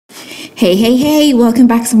Hey, welcome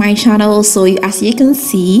back to my channel. So as you can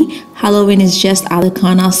see, Halloween is just at the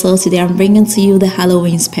corner, so today I'm bringing to you the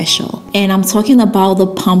Halloween special, and I'm talking about the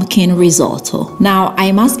pumpkin risotto. Now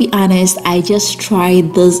I must be honest, I just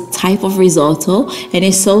tried this type of risotto and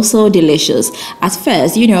it's so delicious. At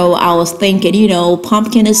first, I was thinking,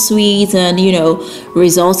 pumpkin is sweet and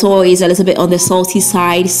risotto is a little bit on the salty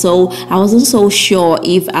side, so I wasn't so sure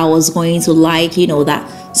if I was going to like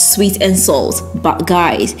that sweet and salt. But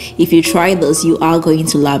guys, if you try this, you are going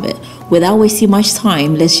to love it. Without wasting much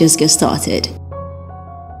time, let's just get started.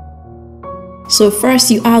 So first,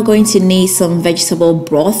 you are going to need some vegetable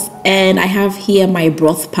broth, and I have here my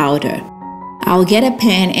broth powder. I'll get a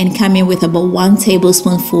pan and come in with about 1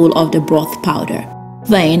 tablespoonful of the broth powder.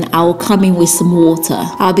 Then I'll come in with some water.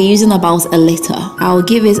 I'll be using about 1 liter. I'll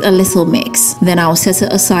give it a little mix, then I'll set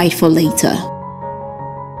it aside for later.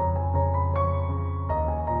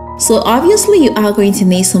 So obviously you are going to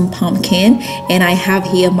need some pumpkin, and I have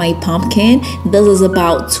here my pumpkin. This is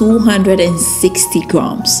about 260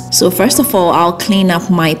 grams. So first of all, I'll clean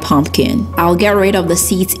up my pumpkin. I'll get rid of the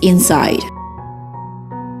seeds inside.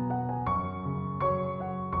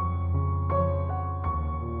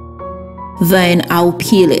 Then I'll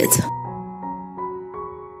peel it.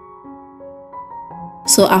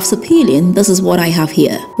 So after peeling, this is what I have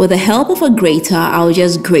here. With the help of a grater, I'll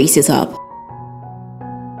just grate it up.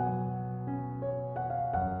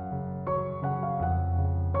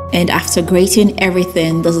 And after grating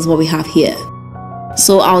everything, this is what we have here.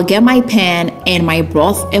 So I'll get my pan and my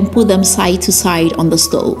broth and put them side to side on the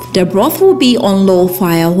stove. The broth will be on low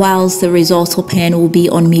fire whilst the risotto pan will be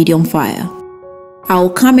on medium fire. I'll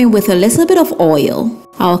come in with a little bit of oil.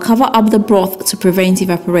 I'll cover up the broth to prevent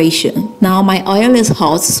evaporation. Now my oil is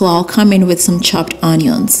hot, so I'll come in with some chopped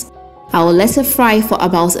onions. I'll let it fry for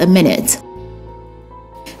about 1 minute.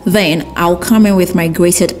 Then I'll come in with my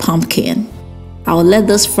grated pumpkin. I'll let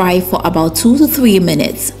this fry for about 2 to 3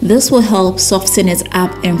 minutes. This will help soften it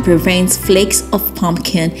up and prevent flakes of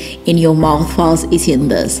pumpkin in your mouth whilst eating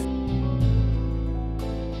this.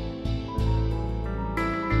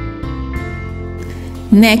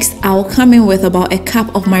 Next, I'll come in with about 1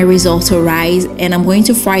 cup of my risotto rice, and I'm going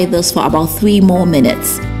to fry this for about 3 more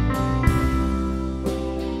minutes.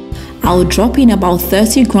 I'll drop in about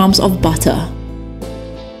 30 grams of butter.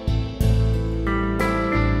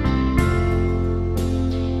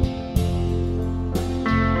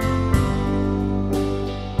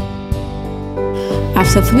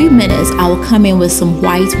 After 3 minutes, I will come in with some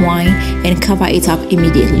white wine and cover it up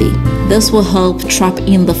immediately. This will help trap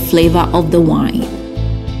in the flavor of the wine.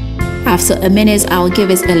 After 1 minute, I'll give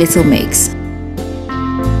it a little mix.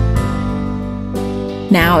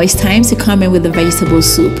 Now it's time to come in with the vegetable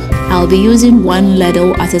soup. I'll be using 1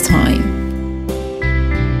 ladle at a time.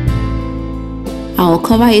 I'll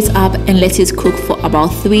cover it up and let it cook for about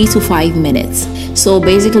 3 to 5 minutes. So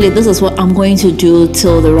basically this is what I'm going to do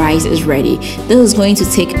till the rice is ready. This is going to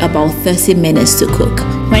take about 30 minutes to cook.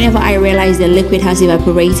 Whenever I realize the liquid has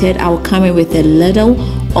evaporated, I'll come in with a ladle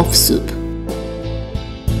of soup.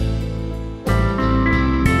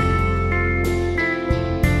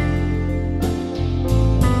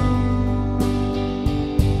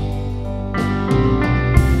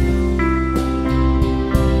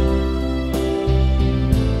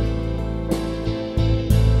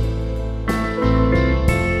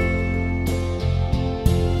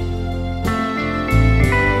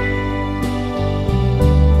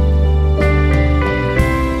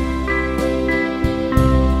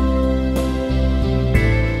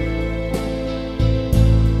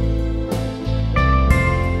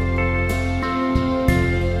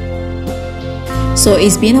 So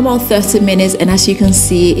it's been about 30 minutes, and as you can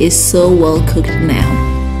see, it's so well cooked now.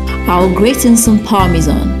 I'll grate in some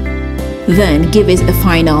Parmesan, then give it a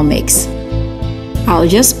final mix. I'll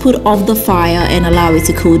just put off the fire and allow it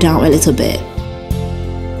to cool down a little bit.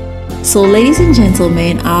 So ladies and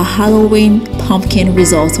gentlemen, our Halloween pumpkin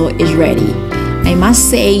risotto is ready. I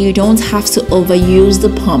must say, you don't have to overuse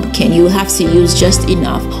the pumpkin. You have to use just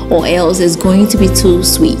enough, or else it's going to be too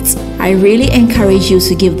sweet. I really encourage you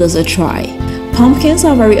to give this a try. Pumpkins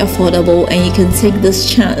are very affordable, and you can take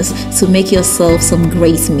this chance to make yourself some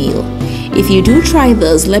great meal. If you do try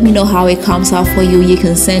this, let me know how it comes out for you. You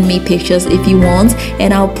can send me pictures if you want,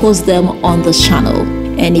 and I'll post them on this channel.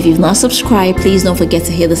 And if you've not subscribed, please don't forget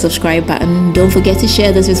to hit the subscribe button. Don't forget to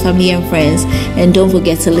share this with family and friends, and don't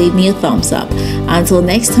forget to leave me a thumbs up. Until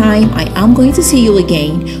next time, I am going to see you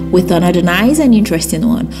again with another nice and interesting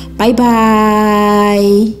one. Bye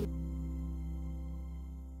bye.